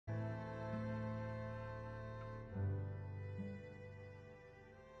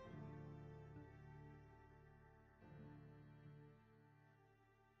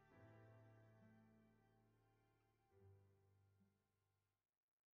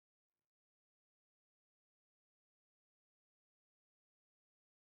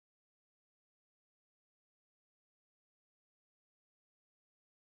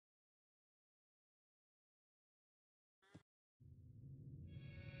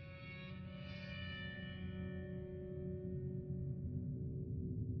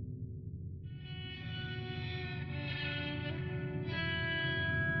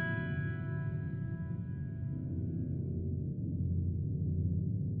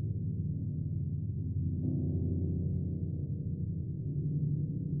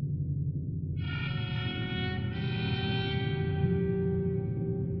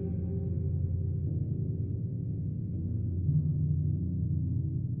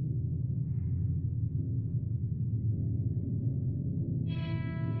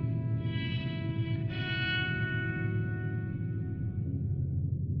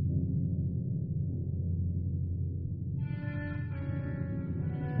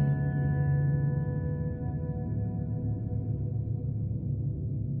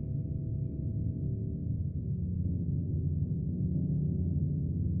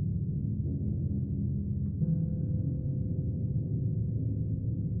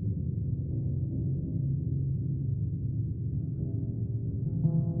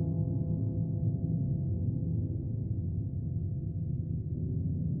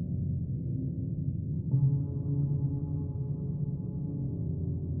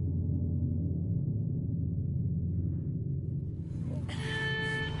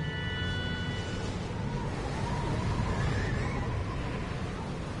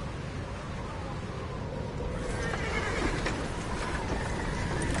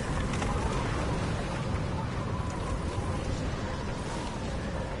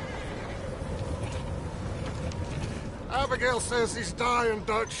Abigail says he's dying,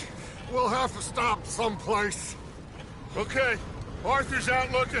 Dutch. We'll have to stop someplace. Okay. Arthur's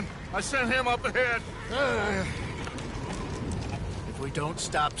out looking. I sent him up ahead. If we don't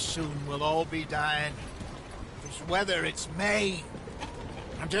stop soon, we'll all be dying. This weather, it's May.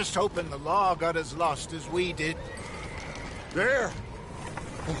 I'm just hoping the law got as lost as we did. There!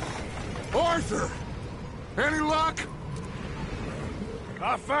 Arthur! Any luck?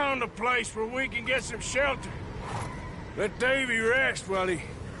 I found a place where we can get some shelter. Let Davy rest while he...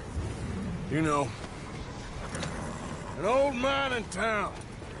 You know. An old mining town.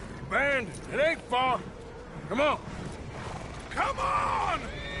 Abandoned. It ain't far. Come on. Come on!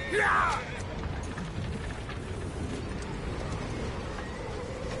 Yeah!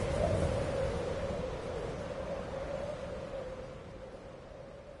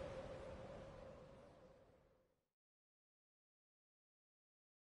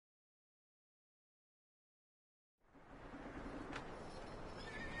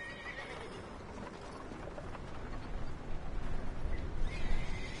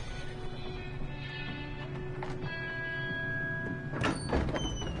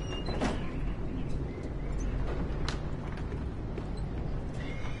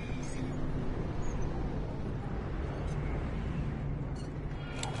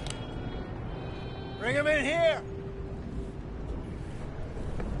 Bring him in here!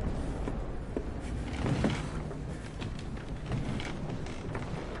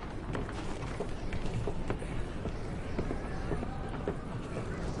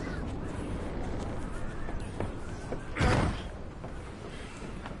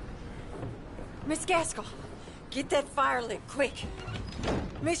 Miss Gaskell, get that fire lit, quick.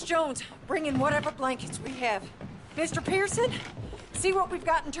 Miss Jones, bring in whatever blankets we have. Mr. Pearson, see what we've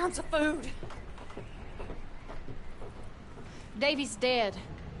got in terms of food. Davy's dead.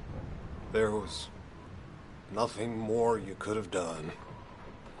 There was nothing more you could have done.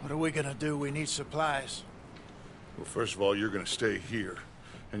 What are we gonna do? We need supplies. Well, first of all, you're gonna stay here,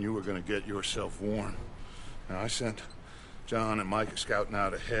 and you are gonna get yourself warm. Now, I sent John and Micah scouting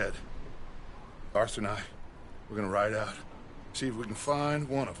out ahead. Arthur and I, we're gonna ride out, see if we can find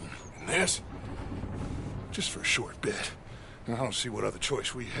one of them. And this, just for a short bit. And I don't see what other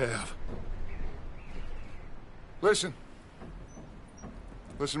choice we have. Listen.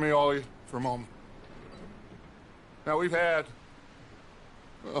 Listen to me, all of you, for a moment. Now, we've had,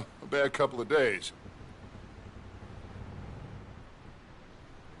 well, a bad couple of days.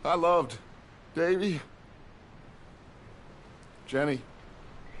 I loved Davy, Jenny,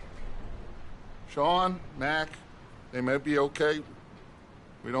 Sean, Mac. They may be okay.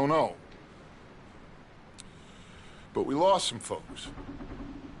 We don't know. But we lost some folks.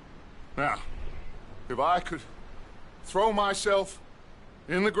 Now, if I could throw myself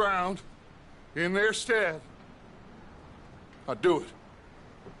in the ground, in their stead, I'd do it,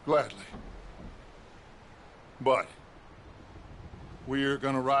 gladly. But we are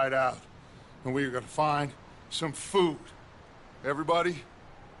gonna ride out, and we are gonna find some food. Everybody,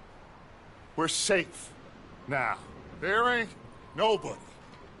 we're safe now. There ain't nobody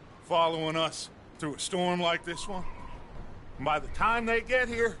following us through a storm like this one. And by the time they get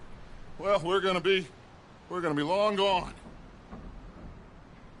here, well, we're gonna be long gone.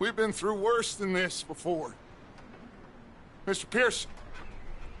 We've been through worse than this before. Mr. Pearson,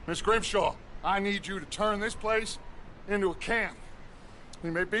 Miss Grimshaw, I need you to turn this place into a camp. We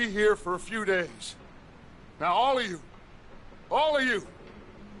may be here for a few days. Now, all of you,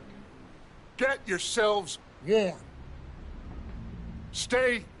 get yourselves warm.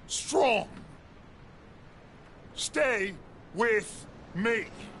 Stay strong. Stay with me.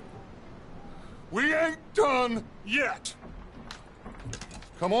 We ain't done yet.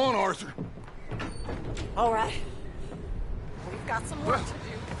 Come on, Arthur. All right. We've got some work to do.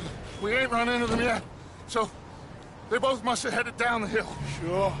 We ain't run into them yet, so they both must have headed down the hill.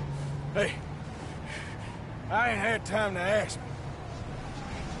 Sure. Hey, I ain't had time to ask.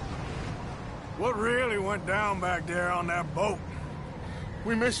 What really went down back there on that boat?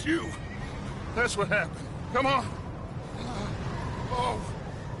 We missed you. That's what happened. Come on. Oh.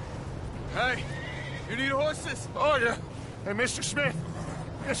 Hey, you need horses? Oh, yeah. Hey, Mr. Smith,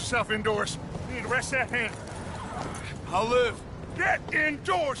 get yourself indoors. You need to rest that hand. I'll live. Get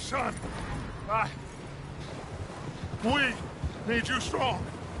indoors, son. We need you strong.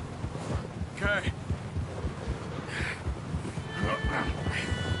 Okay.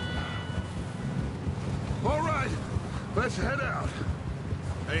 All right, let's head out.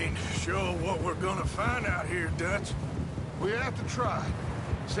 Ain't sure what we're gonna find out here, Dutch. We have to try.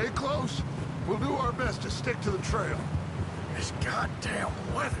 Stay close. We'll do our best to stick to the trail. This goddamn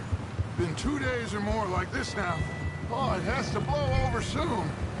weather. Been 2 days or more like this now. Oh, it has to blow over soon.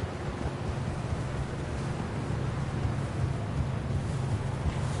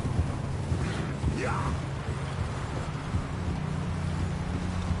 Yeah.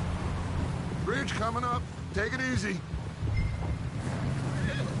 Bridge coming up. Take it easy.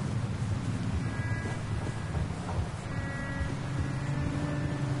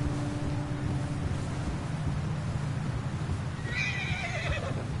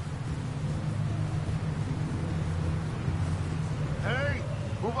 Hey,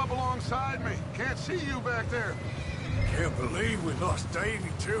 move up alongside me. Can't see you back there. Can't believe we lost Davy,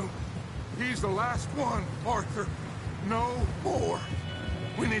 too. He's the last one, Arthur. No more.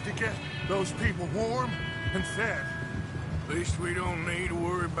 We need to get those people warm and fed. At least we don't need to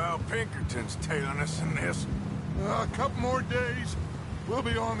worry about Pinkertons tailing us in this. A couple more days, we'll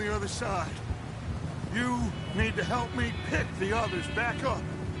be on the other side. You need to help me pick the others back up.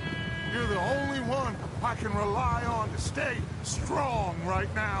 You're the only one I can rely on to stay strong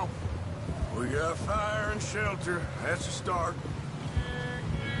right now. We got fire and shelter. That's a start.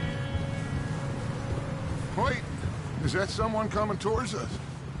 Wait, is that someone coming towards us?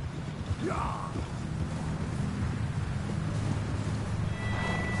 Yeah.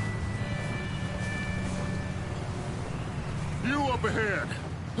 You up ahead.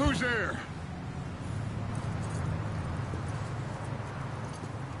 Who's there?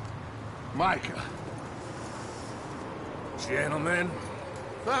 Micah. Gentlemen,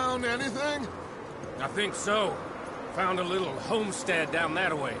 Found anything? I think so. Found a little homestead down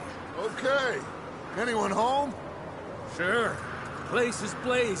that way. Okay. Anyone home? Sure. Place is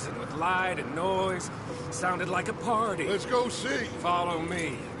blazing with light and noise. Sounded like a party. Let's go see. Follow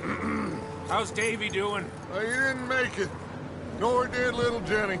me. How's Davy doing? He didn't make it. Nor did little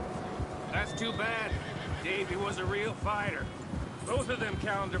Jenny. That's too bad. Davy was a real fighter. Both of them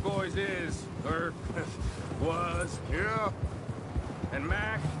Calendar boys is, or was. Yeah, And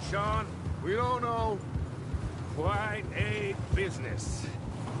Mac, Sean, we don't know. quite a business.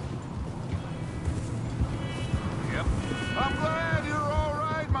 Yep. I'm glad you're all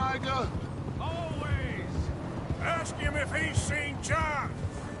right, Micah. Always. Ask him if he's seen John.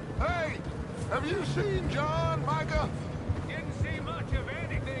 Hey, have you seen John, Micah? Didn't see much of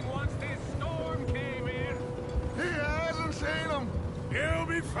anything once this storm came in. He hasn't seen him. He'll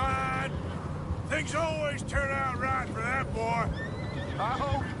be fine. Things always turn out right for that boy. I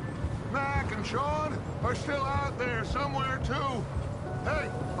hope Mac and Sean are still out there somewhere, too. Hey,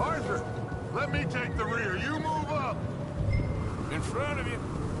 Arthur, let me take the rear. You move up. In front of you.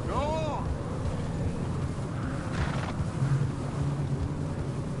 Go on.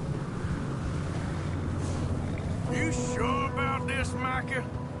 You sure about this, Micah?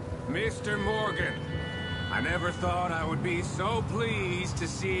 Mr. Morgan, I never thought I would be so pleased to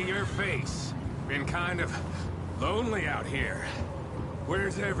see your face. Been kind of lonely out here.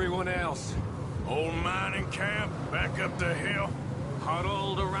 Where's everyone else? Old mining camp back up the hill.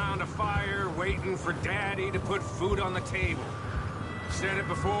 Huddled around a fire, waiting for Daddy to put food on the table. Said it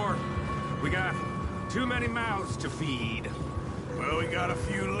before, we got too many mouths to feed. Well, we got a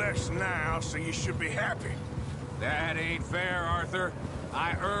few less now, so you should be happy. That ain't fair, Arthur.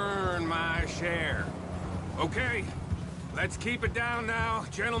 I earn my share. Okay, let's keep it down now,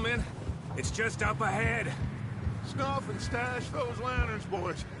 gentlemen. It's just up ahead. Snuff and stash those lanterns,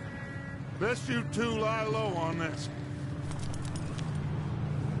 boys. Best you two lie low on this.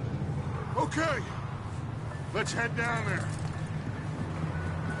 Okay, let's head down there.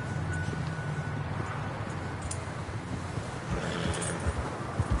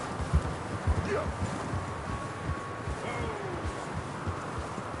 Yeah.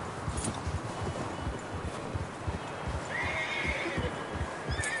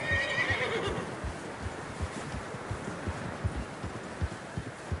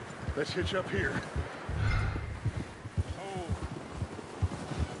 Let's hitch up here.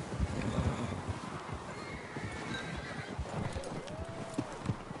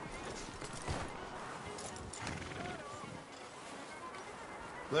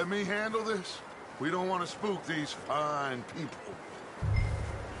 Let me handle this. We don't want to spook these fine people.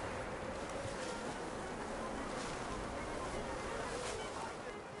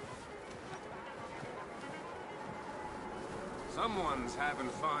 Someone's having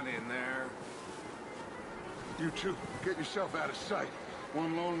fun in there. You two, get yourself out of sight.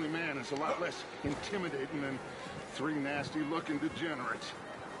 One lonely man is a lot less intimidating than three nasty-looking degenerates.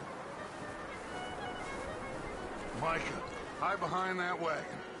 Micah, hide behind that wagon.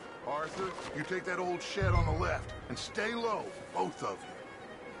 Arthur, you take that old shed on the left, and stay low, both of you.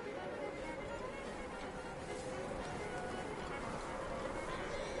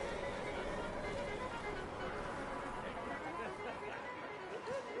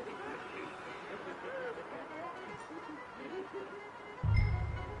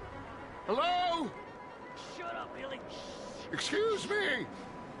 Hello? Shut up, Billy. Excuse me.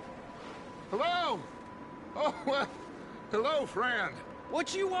 Hello? Oh, well, hello, friend.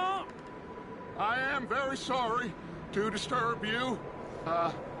 What you want? I am very sorry to disturb you.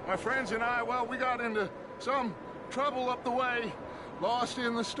 My friends and I, well, we got into some trouble up the way, lost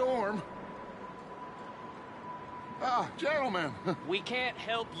in the storm. Gentlemen. We can't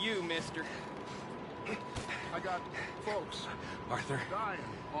help you, mister. I got folks Arthur, dying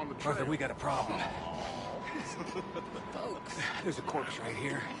on the trail. Arthur, we got a problem. Folks, there's a corpse right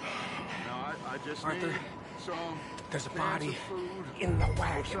here. No, I just Arthur, need some there's a cans body of food in the or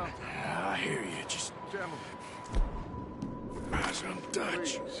wagon. something. I hear you. Just Gentlemen, buy some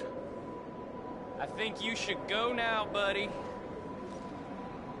Dutch. please. I think you should go now, buddy.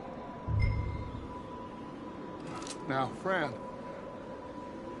 Now, friend,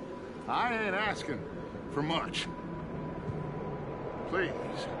 I ain't asking for much. Please,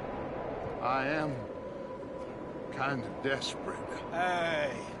 I am kind of desperate.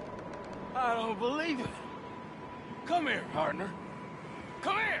 Hey, I don't believe it. Come here, partner.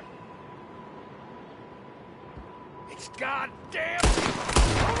 Come here. It's goddamn.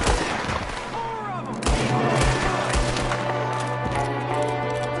 Four of them.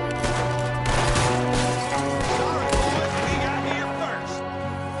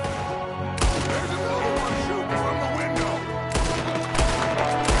 There's another one shooting from the window.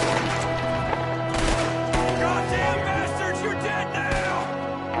 Goddamn bastards, you're dead now!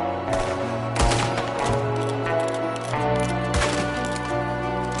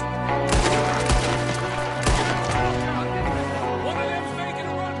 One of them's making a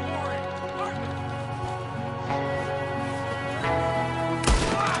run for it!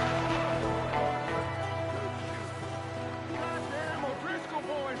 Goddamn O'Driscoll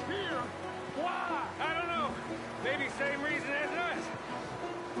boys here. Why? I don't know. Maybe same reason as us.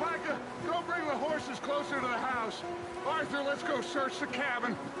 Micah, go bring the horses closer to the house. Arthur, let's go search the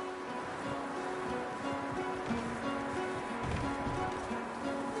cabin.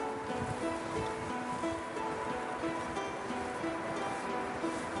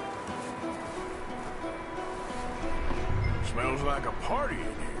 Smells like a party in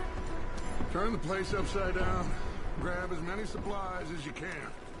here. Turn the place upside down. Grab as many supplies as you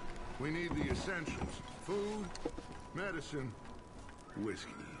can. We need the essentials. Food, medicine,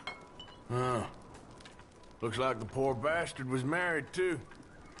 whiskey. Huh. Looks like the poor bastard was married, too.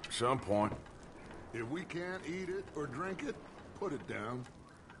 At some point. If we can't eat it or drink it, put it down.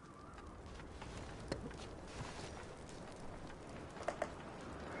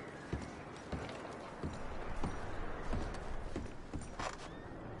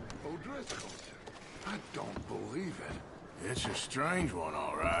 O'Driscoll's. I don't believe it. It's a strange one,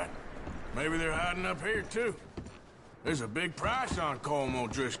 all right. Maybe they're hiding up here, too. There's a big price on Colm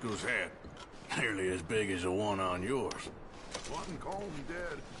O'Driscoll's head. Nearly as big as the one on yours. Wanting Colm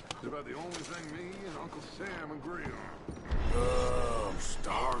dead is about the only thing me and Uncle Sam agree on. Oh, I'm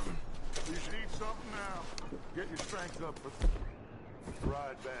starving. You should eat something now. Get your strength up for the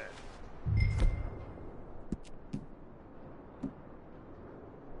ride back.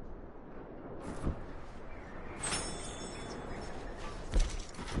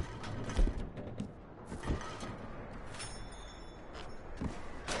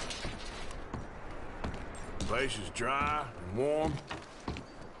 The place is dry and warm.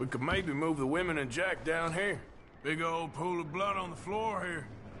 We could maybe move the women and Jack down here. Big old pool of blood on the floor here.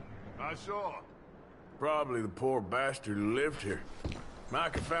 I saw. Probably the poor bastard who lived here.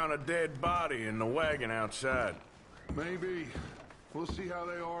 Micah found a dead body in the wagon outside. Maybe. We'll see how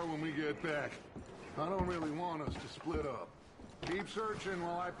they are when we get back. I don't really want us to split up. Keep searching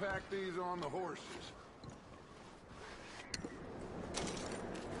while I pack these on the horses.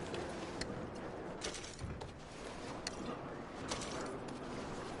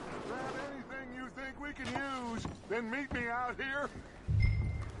 Grab anything you think we can use, then meet me out here.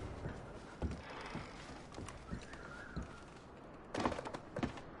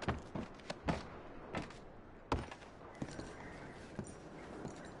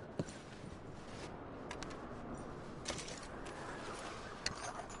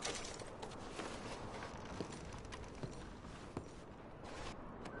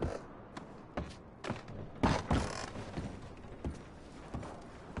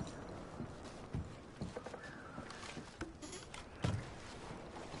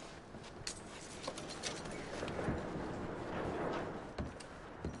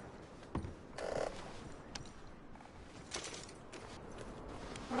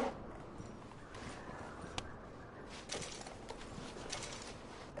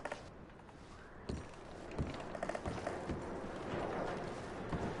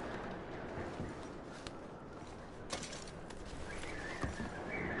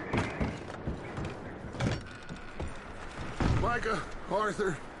 Micah,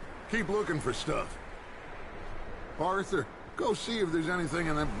 Arthur, keep looking for stuff. Arthur, go see if there's anything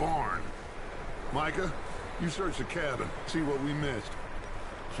in that barn. Micah, you search the cabin, see what we missed.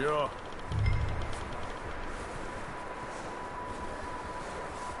 Sure.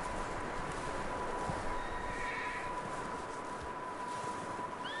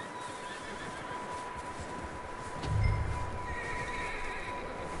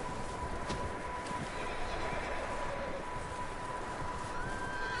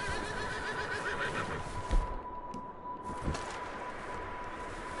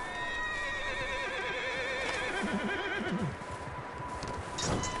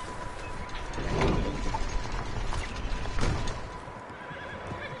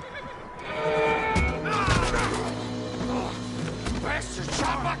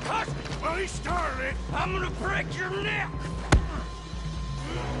 Well, he started it. I'm gonna break your neck.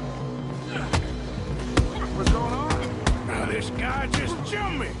 What's going on? Now, this guy just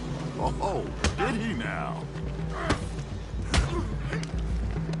jumped me. Oh, did he now?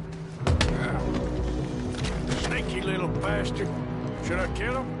 Sneaky little bastard. Should I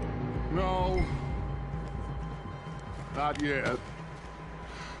kill him? No. Not yet.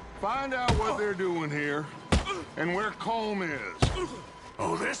 Find out what they're doing here, and where Colm is.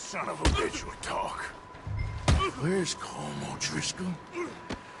 Oh, this son of a bitch would talk. Where's Colm O'Driscoll?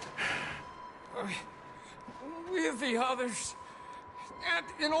 With the others. At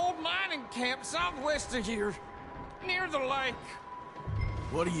an old mining camp southwest of here. Near the lake.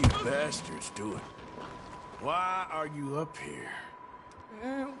 What are you bastards doing? Why are you up here?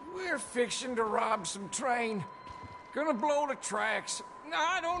 We're fixing to rob some train. Gonna blow the tracks.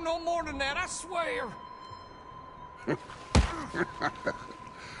 I don't know more than that, I swear.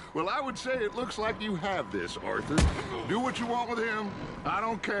 Well, I would say it looks like you have this, Arthur. Do what you want with him. I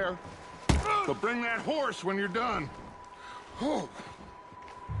don't care. But bring that horse when you're done. Oh.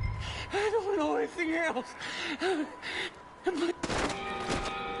 I don't know anything else.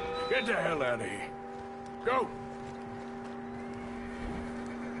 Get the hell out of here. Go.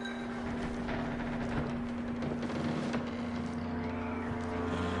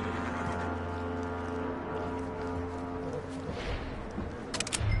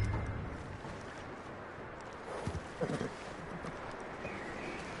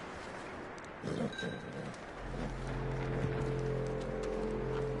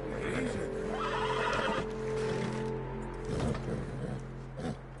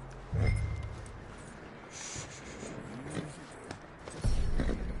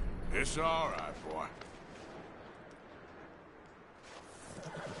 It's all right, boy.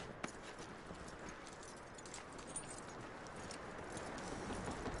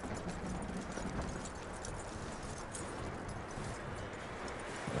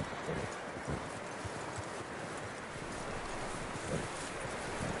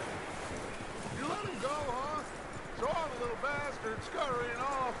 You let him go, huh? Saw the little bastard scurrying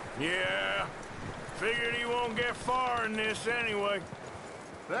off. Yeah. Figured he won't get far in this anyway.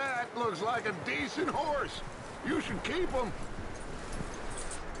 That looks like a decent horse. You should keep him.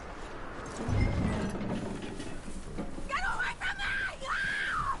 Get away from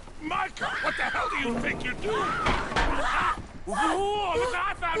me! Micah, what the hell do you think you're doing? Whoa, look,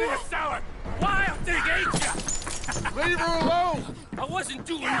 I found in the cellar. Wild thing, ain't ya? Leave her alone. I wasn't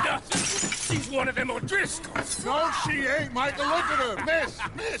doing nothing. She's one of them O'Driscolls. No, she ain't, Micah. Look at her.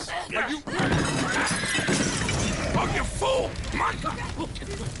 Miss. Are you... Oh, you fool! Micah!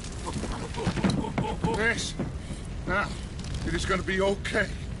 Miss. Now, it is gonna be okay.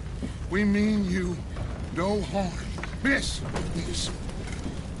 We mean you no harm. Miss.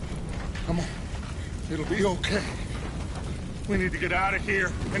 Come on. It'll be okay. We need to get out of here,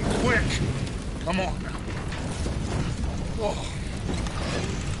 and quick. Come on now. Oh.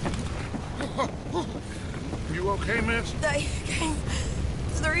 You okay, miss? They came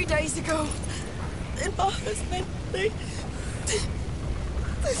 3 days ago. And my husband, Okay.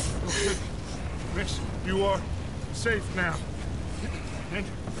 Miss, you are safe now. And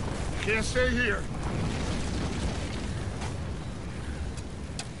you can't stay here.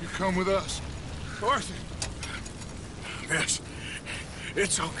 You come with us. Arthur. Yes,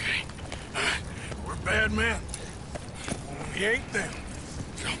 it's okay. We're bad men. We ain't them.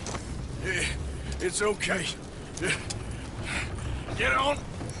 So, it's okay. Get on.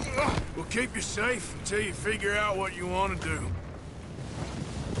 We'll keep you safe until you figure out what you want to do.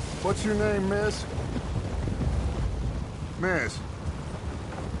 What's your name, miss? Miss.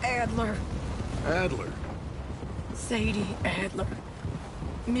 Adler. Adler. Sadie Adler.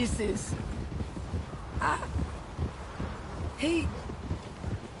 Mrs. He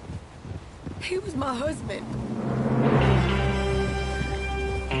was my husband.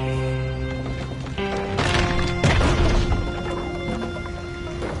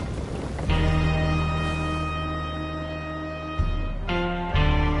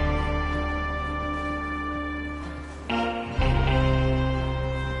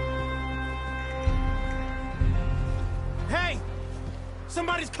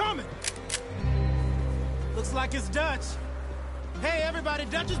 Somebody's coming! Looks like it's Dutch. Hey, everybody,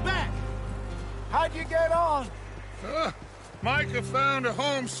 Dutch is back! How'd you get on? Micah found a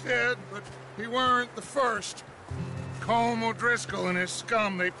homestead, but he weren't the first. Colm O'Driscoll and his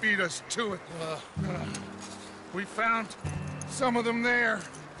scum, they beat us to it. We found some of them there,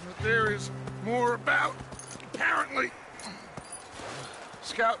 but there is more about, apparently.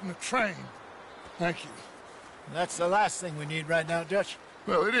 Scouting the train. Thank you. That's the last thing we need right now, Dutch.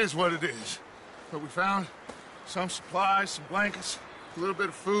 Well, it is what it is. But we found some supplies, some blankets, a little bit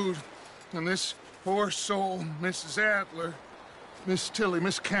of food, and this poor soul, Mrs. Adler, Miss Tilly,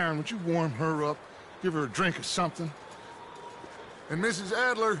 Miss Karen, would you warm her up? Give her a drink or something? And Mrs.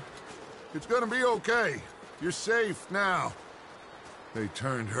 Adler, it's gonna be okay. You're safe now. They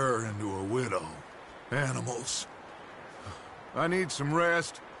turned her into a widow. Animals. I need some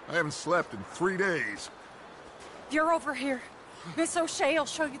rest. I haven't slept in 3 days. You're over here. Miss O'Shea will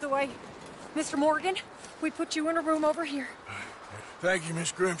show you the way. Mr. Morgan, we put you in a room over here. Thank you,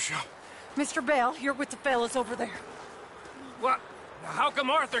 Miss Grimshaw. Mr. Bell, you're with the fellas over there. What? How come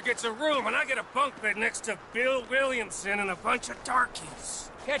Arthur gets a room and I get a bunk bed next to Bill Williamson and a bunch of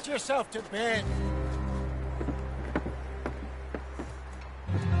darkies? Get yourself to bed.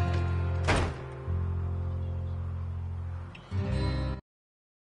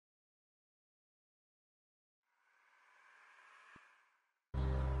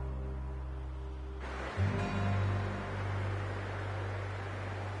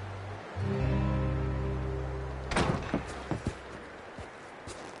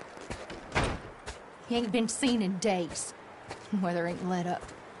 He ain't been seen in days. Weather ain't let up.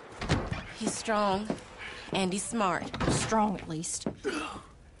 He's strong, and he's smart. Strong, at least.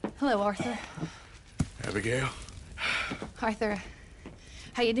 Hello, Arthur. Abigail? Arthur,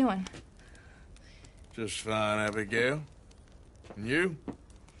 how you doing? Just fine, Abigail. And you?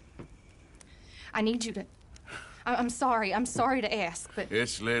 I need you to... I'm sorry to ask, but...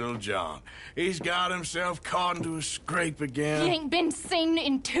 It's little John. He's got himself caught into a scrape again. He ain't been seen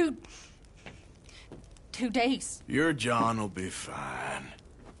in 2 days. Your John will be fine.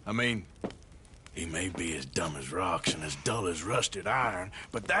 I mean, he may be as dumb as rocks and as dull as rusted iron,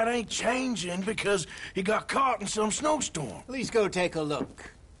 but that ain't changing because he got caught in some snowstorm. Please go take a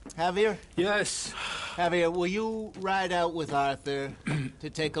look. Javier? Yes? Javier, will you ride out with Arthur to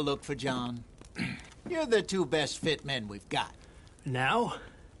take a look for John? You're the 2 best fit men we've got. Now?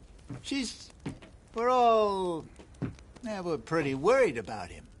 We're all... we're pretty worried about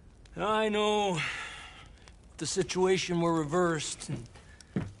him. I know. The situation were reversed, and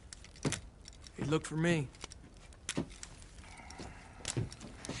he looked for me.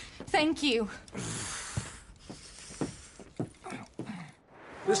 Thank you.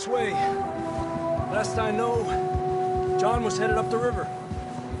 This way. Last I know, John was headed up the river.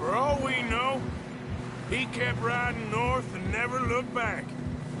 For all we know, he kept riding north and never looked back.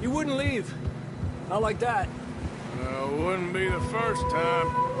 He wouldn't leave. Not like that. Wouldn't be the first time.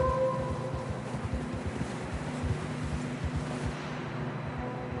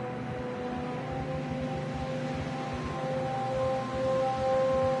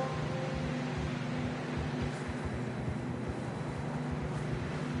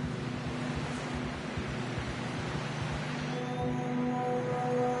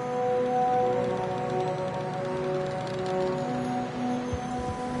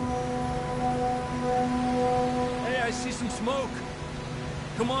 Smoke.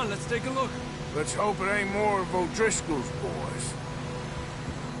 Come on, let's take a look. Let's hope it ain't more of O'Driscoll's boys.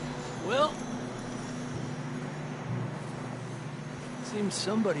 Well... seems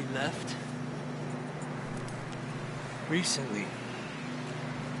somebody left. Recently.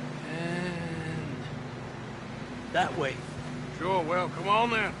 And... that way. Sure, well, come on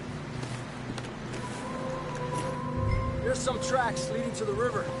then. Here's some tracks leading to the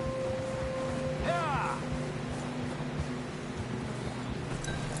river. Yeah!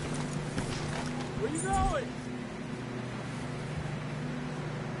 Where you going?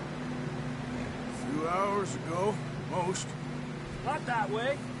 A few hours ago, most. Not that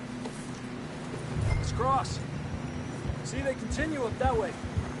way. Let's cross. See, they continue up that way.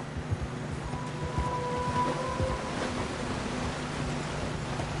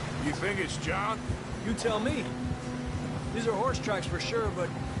 You think it's John? You tell me. These are horse tracks for sure, but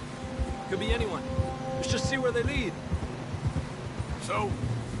could be anyone. Let's just see where they lead. So,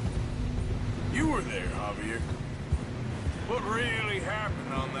 you were there, Javier. What really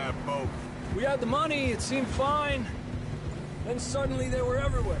happened on that boat? We had the money, it seemed fine. Then suddenly they were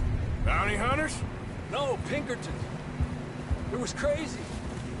everywhere. Bounty hunters? No, Pinkerton. It was crazy.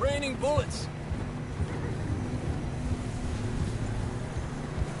 Raining bullets.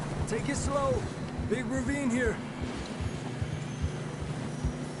 Take it slow. Big ravine here.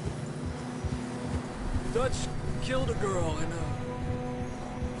 Dutch killed a girl in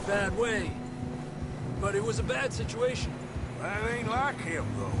a bad way. But it was a bad situation. That ain't like him,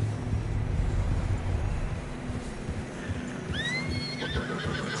 though.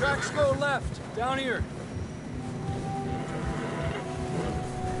 Tracks go left, down here.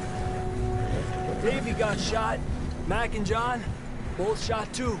 Davey got shot. Mac and John, both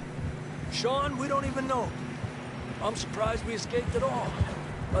shot too. Sean, we don't even know. I'm surprised we escaped at all.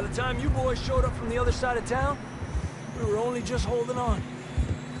 By the time you boys showed up from the other side of town, we were only just holding on.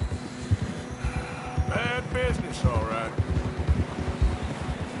 Bad business, all right.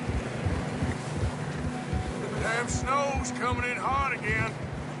 The damn snow's coming in hard again.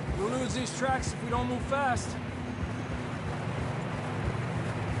 We'll lose these tracks if we don't move fast.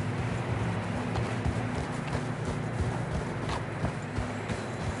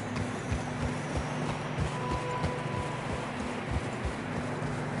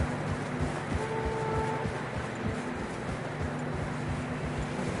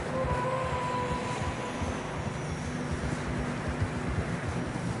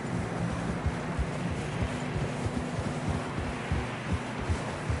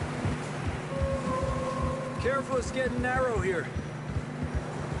 Careful, it's getting narrow here.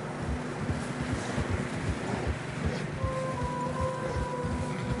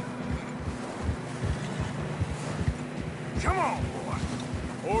 Come on, boy.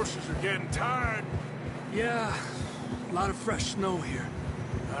 Horses are getting tired. Yeah, a lot of fresh snow here.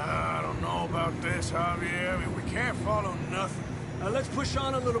 I don't know about this, Javier. I mean, we can't follow nothing. Let's push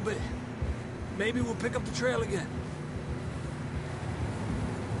on a little bit. Maybe we'll pick up the trail again.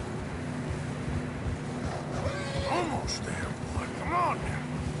 Almost there, boy. Come on now.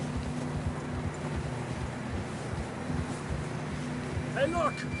 Hey,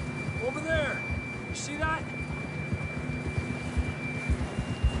 look! Over there! You see that?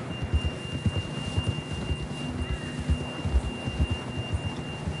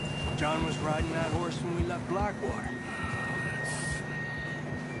 John was riding that horse when we left Blackwater.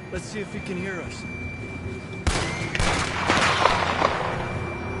 Let's see if he can hear us.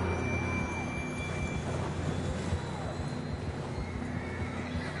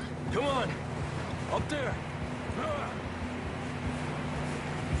 Come on! Up there!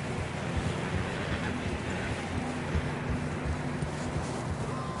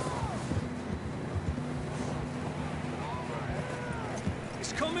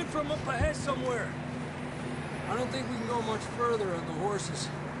 It's coming from up ahead somewhere. I don't think we can go much further on the horses.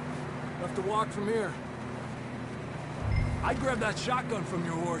 We'll have to walk from here. I'd grab that shotgun from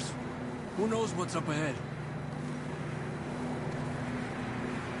your horse. Who knows what's up ahead?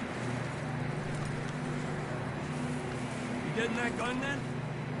 You getting that gun then?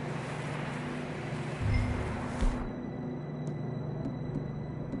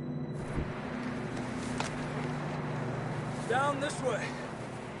 Down this way.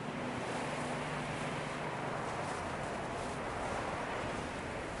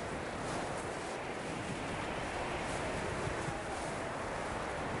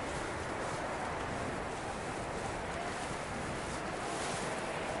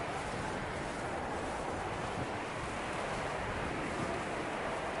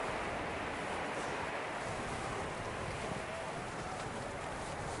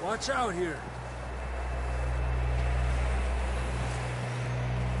 Watch out here.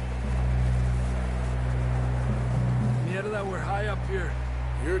 Get that we're high up here.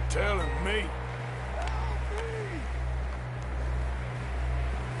 You're telling me.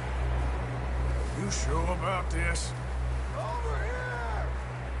 You sure about this? Over here!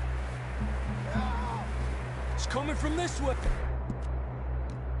 It's coming from this way.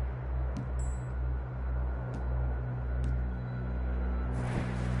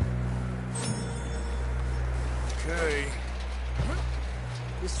 Okay.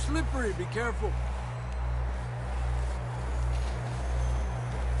 It's slippery, be careful.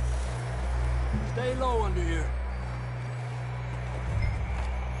 Stay low under here.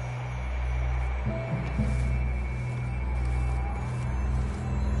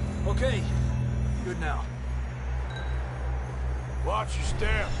 Okay, good now. Watch your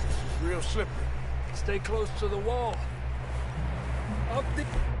step. It's real slippery. Stay close to the wall. Up the...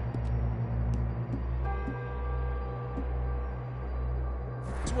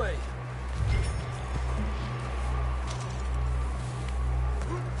 This way.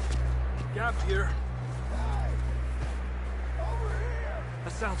 Gap here. Over here!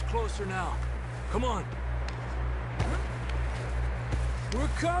 That sounds closer now. Come on. We're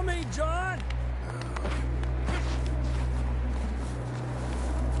coming, John!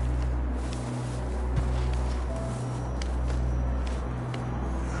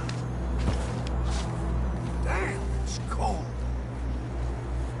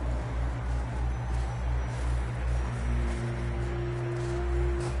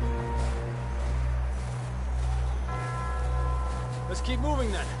 Let's keep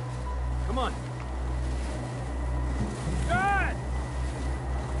moving then. Come on. John!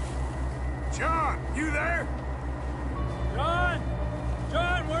 John, you there? John!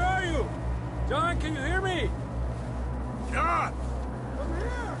 John, where are you? John, can you hear me? John! I'm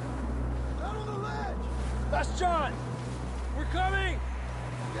here! Down on the ledge! That's John! We're coming!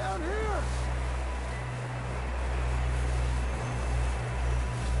 Down here!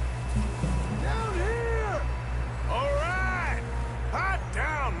 Down here! All right! Hot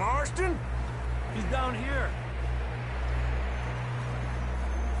down, Marston! He's down here.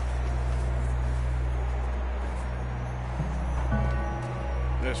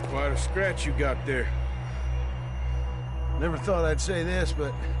 That's quite a scratch you got there. Never thought I'd say this,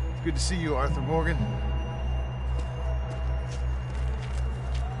 but it's good to see you, Arthur Morgan.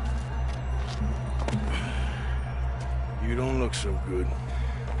 You don't look so good.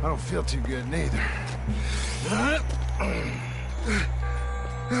 I don't feel too good, neither. I'm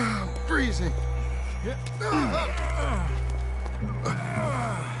freezing.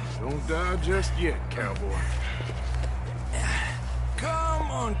 Don't die just yet, cowboy. Come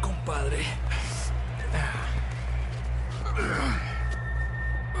on, compadre.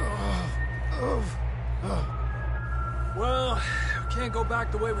 Well, we can't go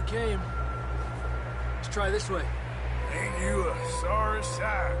back the way we came. Let's try this way. Ain't you a sorry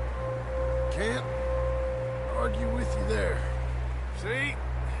sight? Can't argue with you there. See?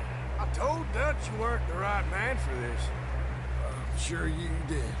 I told Dutch you weren't the right man for this. I'm sure you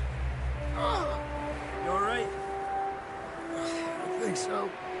did. You all right? I think so.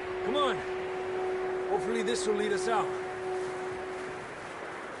 Come on. Hopefully this will lead us out.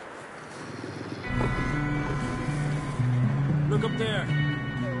 Look up there.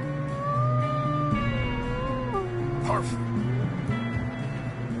 Perfect.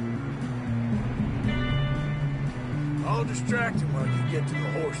 I'll distract him while you get to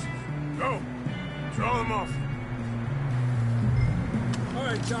the horses. Go. Draw them off. All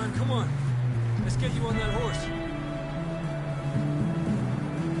right, John, come on. Let's get you on that horse.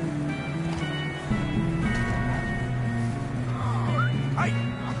 Hey!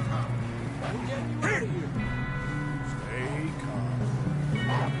 We'll get you out of here. Stay calm.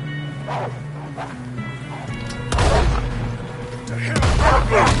 To hell!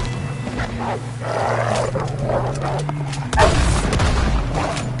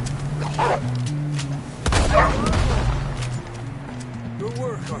 Good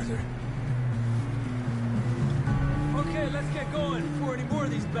work, Arthur. Okay, let's get going before any more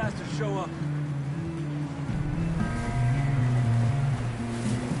of these bastards show up.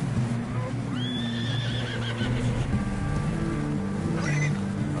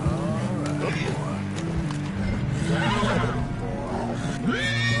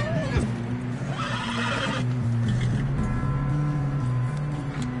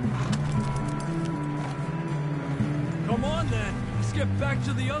 Come on, then. Let's get back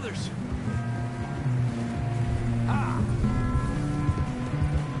to the others.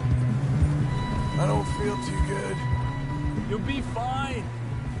 I don't feel too good. You'll be fine.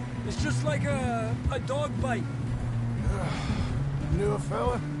 It's just like a dog bite. Knew a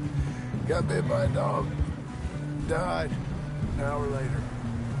fella? Got bit by a dog. Died an hour later.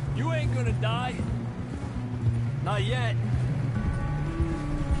 You ain't gonna die. Not yet.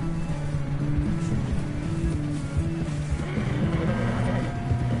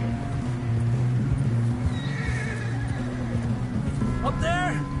 Up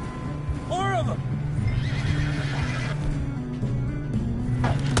there? More of them!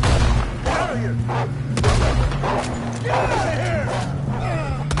 Get out of here! Get out of here!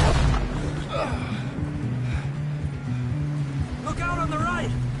 Look out on the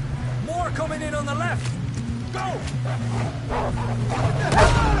right! More coming in on the left! Go! Get the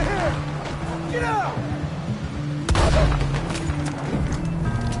hell out of here! Get out!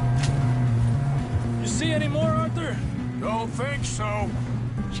 You see any more, Arthur? Don't think so.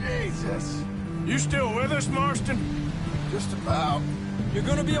 Jesus! You still with us, Marston? Just about. You're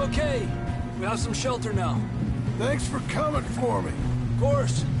gonna be okay. We have some shelter now. Thanks for coming for me. Of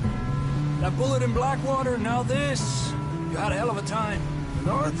course. That bullet in Blackwater, now this. You had a hell of a time. And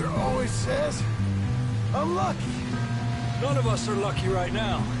Arthur always says, I'm lucky. None of us are lucky right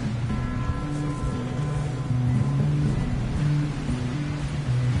now.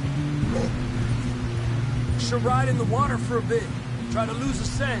 Should ride in the water for a bit. Try to lose the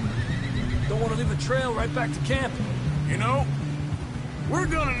scent. Don't want to leave a trail right back to camp. You know, we're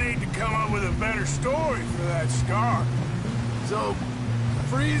gonna need to come up with a better story for that scar. So,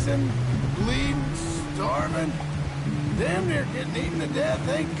 freezing, bleeding, starving, damn near getting eaten to death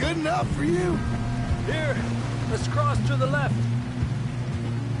ain't good enough for you. Here, let's cross to the left.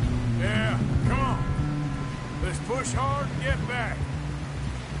 Yeah, come on. Let's push hard and get back.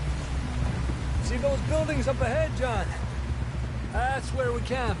 See those buildings up ahead, John? That's where we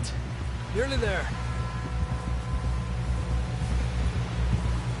camped. Nearly there.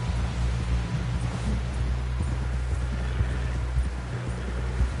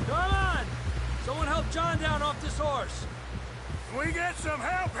 Come on! Someone help John down off this horse. Can we get some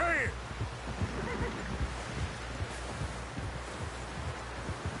help here?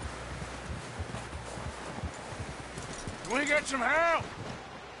 Can we get some help?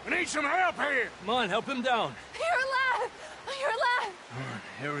 We need some help here! Come on, help him down. You're alive! You're alive!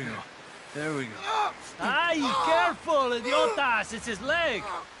 Here we go. There we go. Ay, careful, idiotas! It's his leg!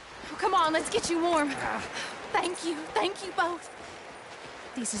 Oh, come on, let's get you warm. Thank you both.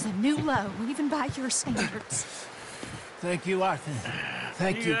 This is a new low, even by your standards. Thank you, Arthur.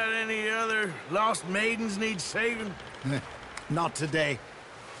 Thank you. You got any other lost maidens need saving? Not today.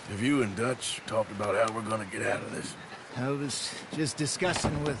 Have you and Dutch talked about how we're gonna get out of this? I was just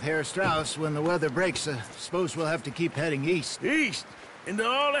discussing with Herr Strauss when the weather breaks. I suppose we'll have to keep heading east. East? Into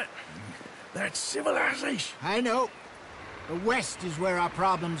all that... That's civilization. I know. The west is where our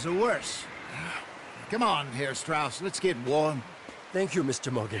problems are worse. Come on, Herr Strauss. Let's get warm. Thank you,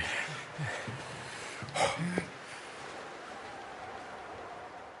 Mr. Morgan.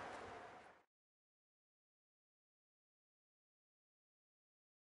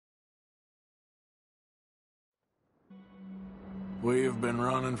 We have been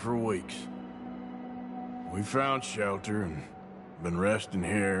running for weeks. We found shelter and been resting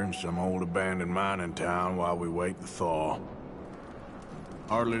here in some old abandoned mining town while we wait the thaw.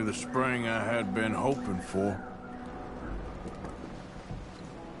 Hardly the spring I had been hoping for.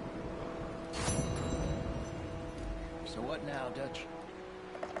 So what now, Dutch?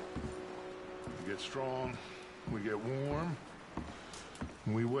 We get strong, we get warm,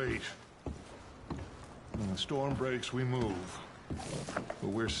 and we wait. When the storm breaks, we move. But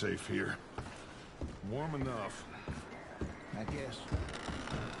we're safe here. Warm enough. I guess.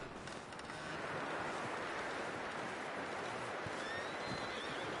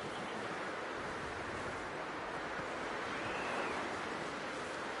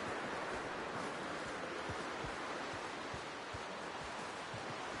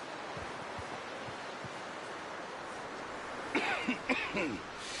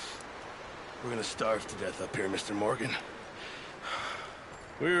 We're gonna starve to death up here, Mr. Morgan.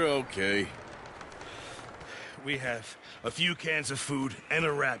 We're okay. We have a few cans of food and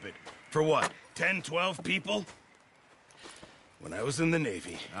a rabbit. For what, 10, 12 people? When I was in the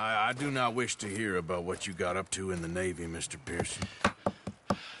Navy... I do not wish to hear about what you got up to in the Navy, Mr. Pearson.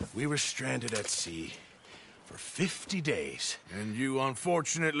 We were stranded at sea for 50 days. And you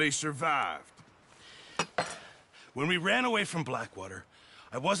unfortunately survived. When we ran away from Blackwater,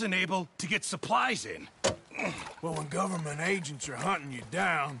 I wasn't able to get supplies in. Well, when government agents are hunting you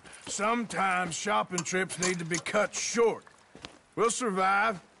down, sometimes shopping trips need to be cut short. We'll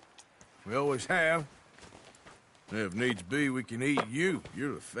survive. We always have. If needs be, we can eat you.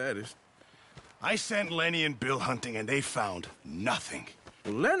 You're the fattest. I sent Lenny and Bill hunting, and they found nothing.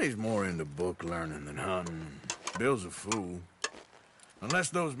 Well, Lenny's more into book learning than hunting. Bill's a fool. Unless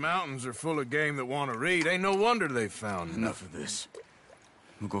those mountains are full of game that want to read, ain't no wonder they found Enough of this.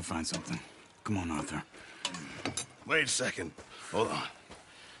 We'll go find something. Come on, Arthur. Wait a second. Hold on.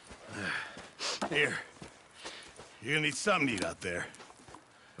 Here. You're gonna need something to eat out there.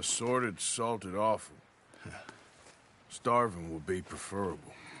 Assorted, salted offal. Starving will be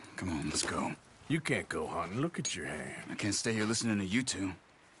preferable. Come on, let's go. You can't go hunting. Look at your hand. I can't stay here listening to you two.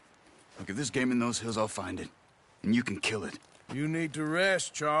 Look, if there's game in those hills, I'll find it. And you can kill it. You need to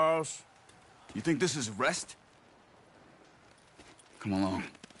rest, Charles. You think this is rest? Come along.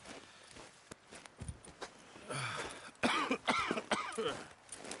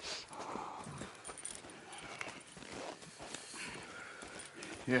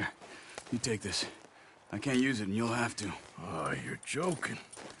 Here, you take this. I can't use it, and you'll have to. Oh, you're joking.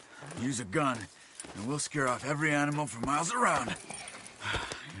 Use a gun, and we'll scare off every animal for miles around.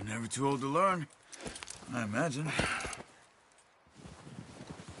 You're never too old to learn, I imagine.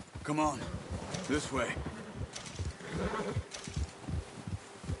 Come on, this way.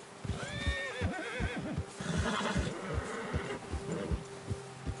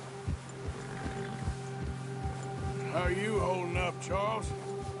 How are you holding up, Charles?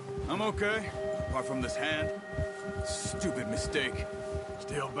 I'm okay, apart from this hand. Stupid mistake.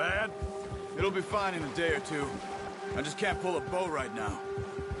 Still bad? It'll be fine in a day or two. I just can't pull a bow right now.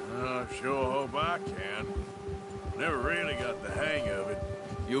 I sure hope I can. Never really got the hang of it.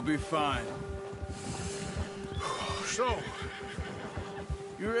 You'll be fine. So,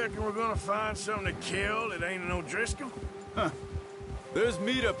 You reckon we're gonna find something to kill that ain't an O'Driscoll? Huh. There's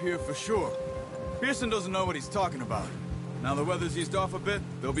meat up here for sure. Pearson doesn't know what he's talking about. Now the weather's eased off a bit,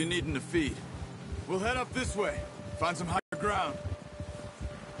 they'll be needing to feed. We'll head up this way, find some higher ground.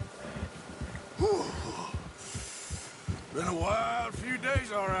 Whew. Been a wild few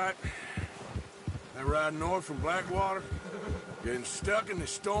days, all right. That ride north from Blackwater, getting stuck in the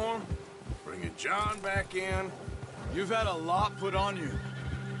storm, bringing John back in. You've had a lot put on you.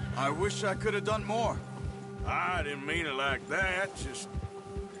 I wish I could have done more. I didn't mean it like that, just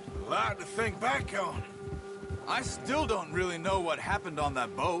a lot to think back on. I still don't really know what happened on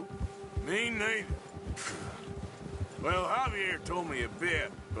that boat. Me neither. Well, Javier told me a bit,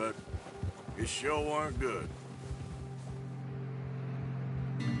 but it sure weren't good.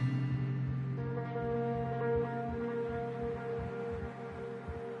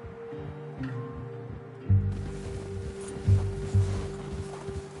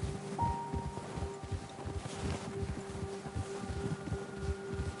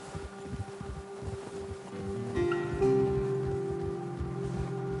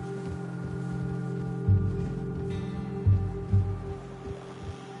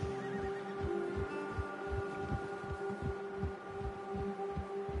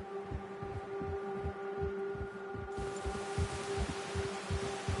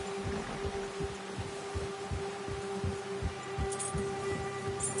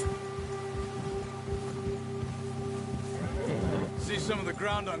 See some of the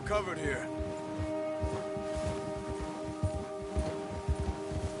ground uncovered here.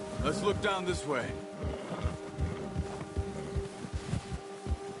 Let's look down this way.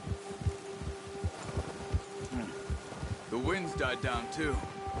 The wind's died down too.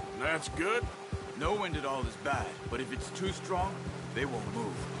 That's good. No wind at all is bad, but if it's too strong, they won't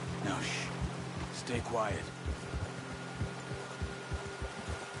move. Now shh. Stay quiet.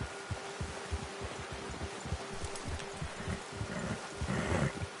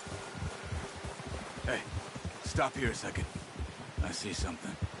 Hey, stop here a second. I see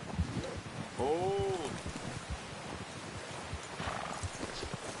something. Oh.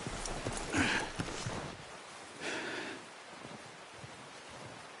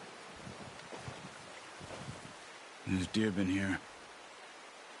 There's deer been here.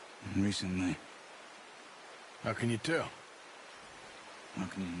 Recently. How can you tell? How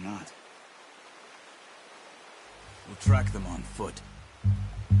can you not? We'll track them on foot.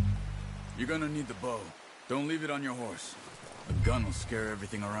 You're gonna need the bow. Don't leave it on your horse. A gun will scare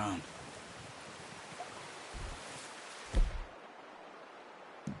everything around.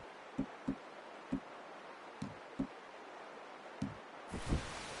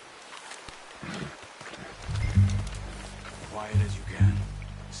 Quiet as you can.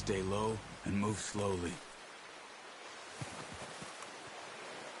 Stay low and move slowly.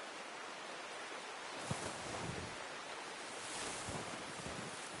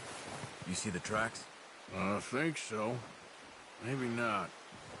 You see the tracks? I think so. Maybe not.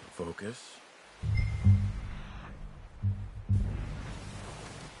 Focus.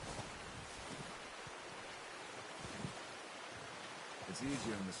 It's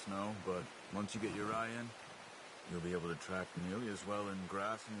easier in the snow, but once you get your eye in, you'll be able to track nearly as well in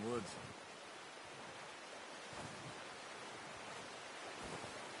grass and woods.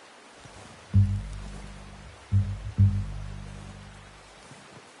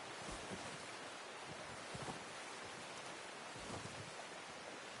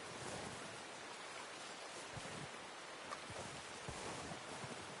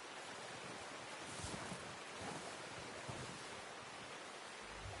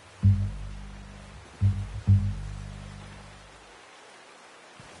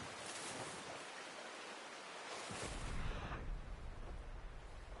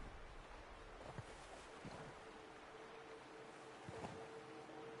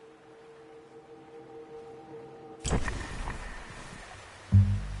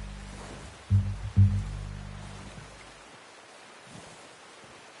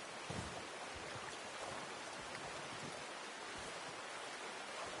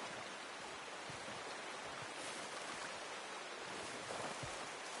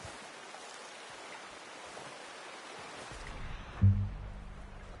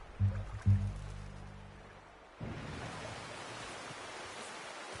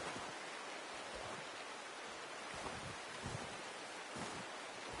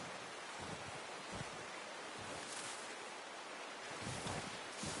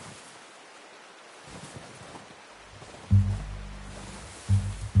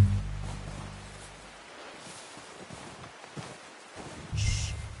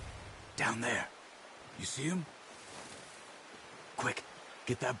 Down there. You see him? Quick,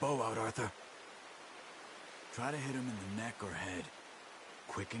 Get that bow out, Arthur. Try to hit him in the neck or head.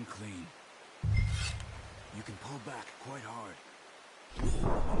 Quick and clean. You can pull back quite hard.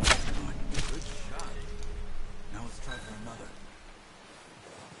 Good shot. Now let's try for another.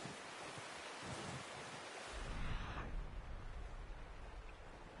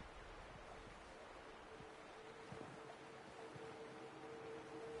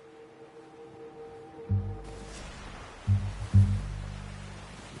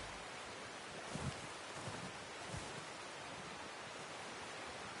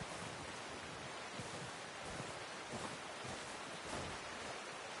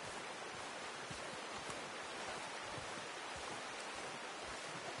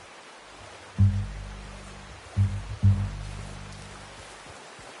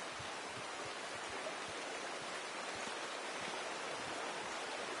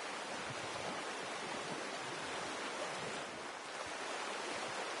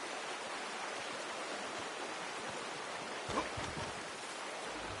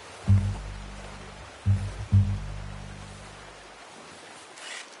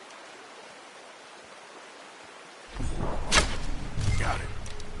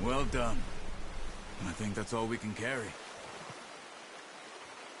 Well done. I think that's all we can carry.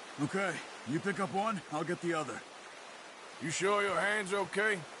 Okay, you pick up one, I'll get the other. You sure your hand's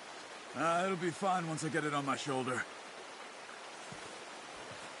okay? It'll be fine once I get it on my shoulder.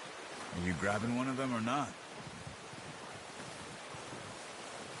 Are you grabbing one of them or not?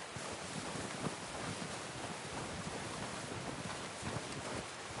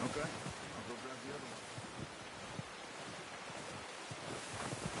 Okay, I'll go grab the other one.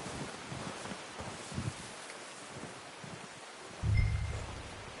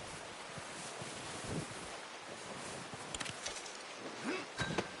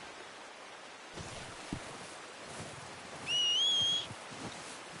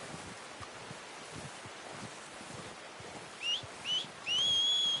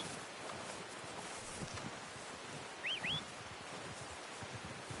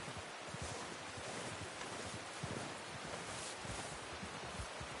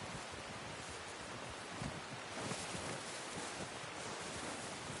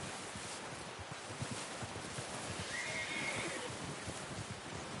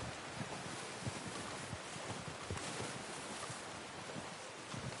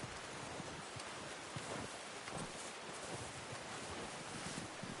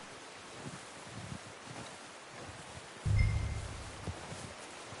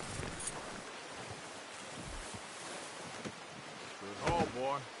 Oh,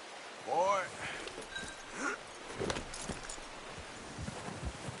 boy. Boy.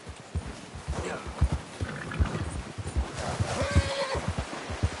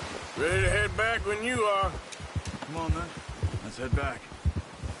 Ready to head back when you are. Come on, then. Let's head back.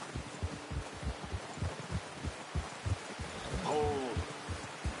 Hold.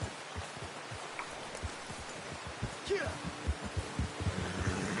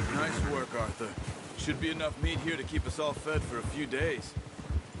 Nice work, Arthur. Should be enough meat here to keep us all fed for a few days.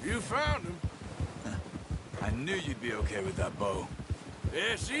 You found him. I knew you'd be okay with that bow.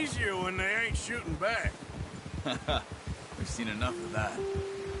 Yeah, it's easier when they ain't shooting back. We've seen enough of that.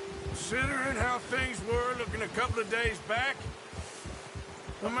 Considering how things were looking a couple of days back,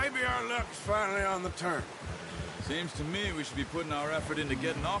 well, maybe our luck's finally on the turn. Seems to me we should be putting our effort into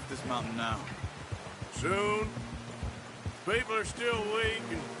getting off this mountain now. Soon. People are still weak,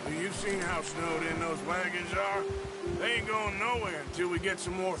 and you've seen how snowed in those wagons are. They ain't going nowhere until we get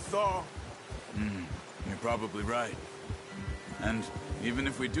some more thaw. You're probably right. And even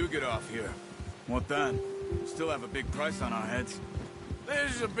if we do get off here, what then? We'll still have a big price on our heads.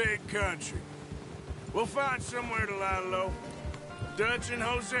 This is a big country. We'll find somewhere to lie low. Dutch and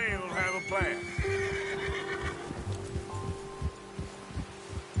Hosea will have a plan.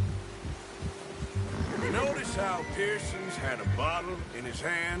 Notice how Pearson's had a bottle in his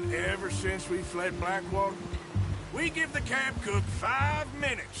hand ever since we fled Blackwater? We give the camp cook 5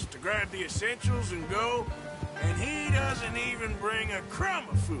 minutes to grab the essentials and go, and he doesn't even bring a crumb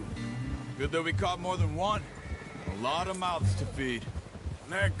of food. Good that we caught more than one. A lot of mouths to feed.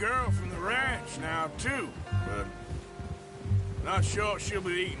 And that girl from the ranch now, too, but not sure she'll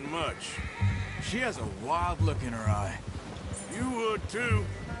be eating much. She has a wild look in her eye. You would, too.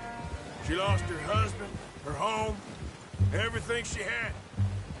 She lost her husband, her home, everything she had.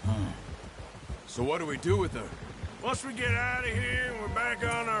 So what do we do with her? Once we get out of here and we're back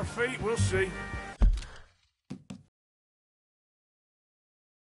on our feet, we'll see.